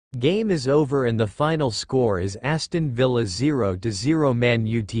Game is over and the final score is Aston Villa 0-0 Man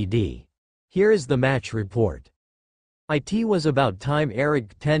Utd. Here is the match report. It was about time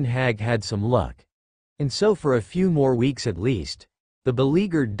Ten Hag had some luck. And so for a few more weeks at least, the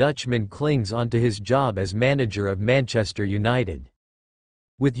beleaguered Dutchman clings onto his job as manager of Manchester United.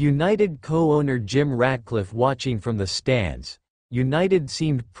 With United co-owner Jim Ratcliffe watching from the stands, United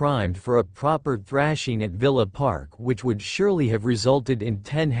seemed primed for a proper thrashing at Villa Park, which would surely have resulted in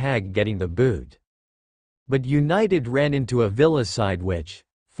Ten Hag getting the boot. But United ran into a Villa side which,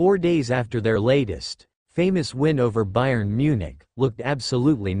 4 days after their latest, famous win over Bayern Munich, looked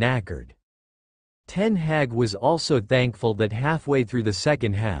absolutely knackered. Ten Hag was also thankful that halfway through the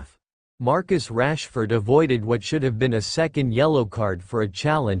second half, Marcus Rashford avoided what should have been a second yellow card for a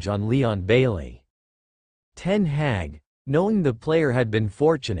challenge on Leon Bailey. Ten Hag, knowing the player had been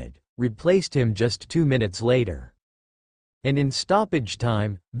fortunate, replaced him just 2 minutes later. And in stoppage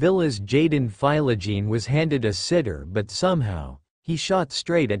time, Villa's Jadon Philogene was handed a sitter, but somehow, he shot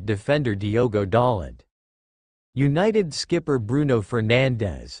straight at defender Diogo Dalot. United skipper Bruno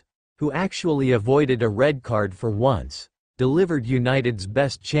Fernandes, who actually avoided a red card for once, delivered United's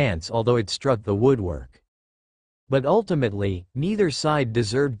best chance, although it struck the woodwork. But ultimately, neither side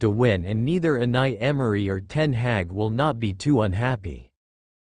deserved to win, and neither Unai Emery or Ten Hag will not be too unhappy.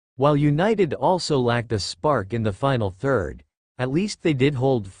 While United also lacked a spark in the final third, at least they did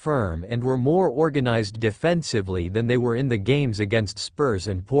hold firm and were more organized defensively than they were in the games against Spurs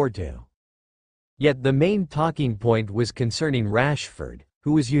and Porto. Yet the main talking point was concerning Rashford,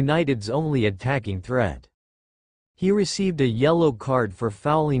 who was United's only attacking threat. He received a yellow card for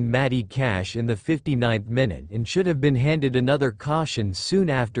fouling Matty Cash in the 59th minute and should have been handed another caution soon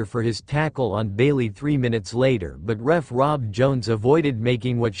after for his tackle on Bailey 3 minutes later, but ref Rob Jones avoided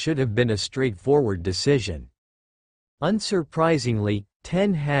making what should have been a straightforward decision. Unsurprisingly,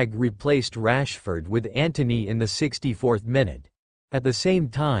 Ten Hag replaced Rashford with Antony in the 64th minute. At the same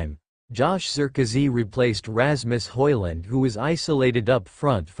time, Josh Zirkzee replaced Rasmus Højlund, who was isolated up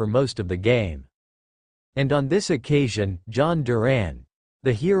front for most of the game. And on this occasion, John Duran,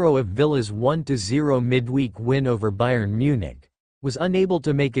 the hero of Villa's 1-0 midweek win over Bayern Munich, was unable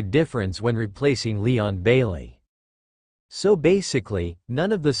to make a difference when replacing Leon Bailey. So basically,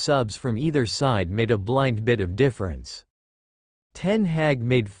 none of the subs from either side made a blind bit of difference. Ten Hag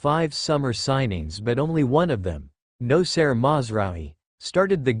made 5 summer signings, but only one of them, Noussair Mazraoui,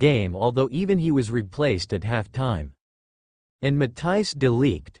 started the game, although even he was replaced at half-time. And Matthijs de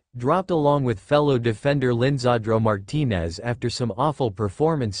Ligt dropped along with fellow defender Lisandro Martinez after some awful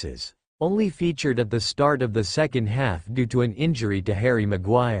performances, only featured at the start of the second half due to an injury to Harry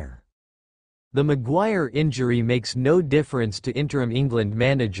Maguire. The Maguire injury makes no difference to interim England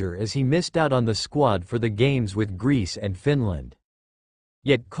manager, as he missed out on the squad for the games with Greece and Finland.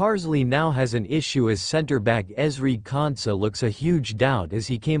 Yet Carsley now has an issue as centre-back Ezri Konsa looks a huge doubt as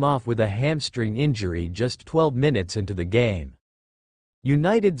he came off with a hamstring injury just 12 minutes into the game.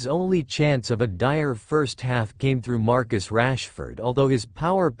 United's only chance of a dire first half came through Marcus Rashford, although his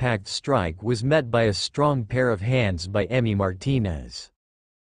power-packed strike was met by a strong pair of hands by Emi Martinez.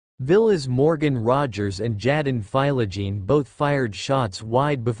 Villa's Morgan Rogers and Jadon Philogene both fired shots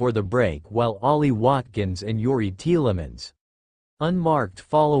wide before the break, while Ollie Watkins and Youri Tielemans, unmarked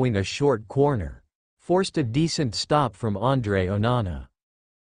following a short corner, forced a decent stop from Andre Onana.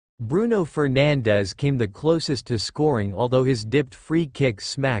 Bruno Fernandes came the closest to scoring, although his dipped free kick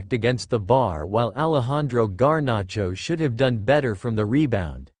smacked against the bar, while Alejandro Garnacho should have done better from the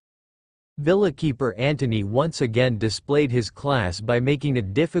rebound. Villa keeper Antony once again displayed his class by making a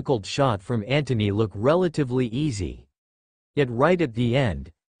difficult shot from Antony look relatively easy. Yet right at the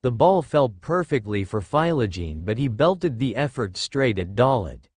end, the ball fell perfectly for Philogene, but he belted the effort straight at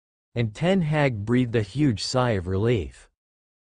Dalot, and Ten Hag breathed a huge sigh of relief.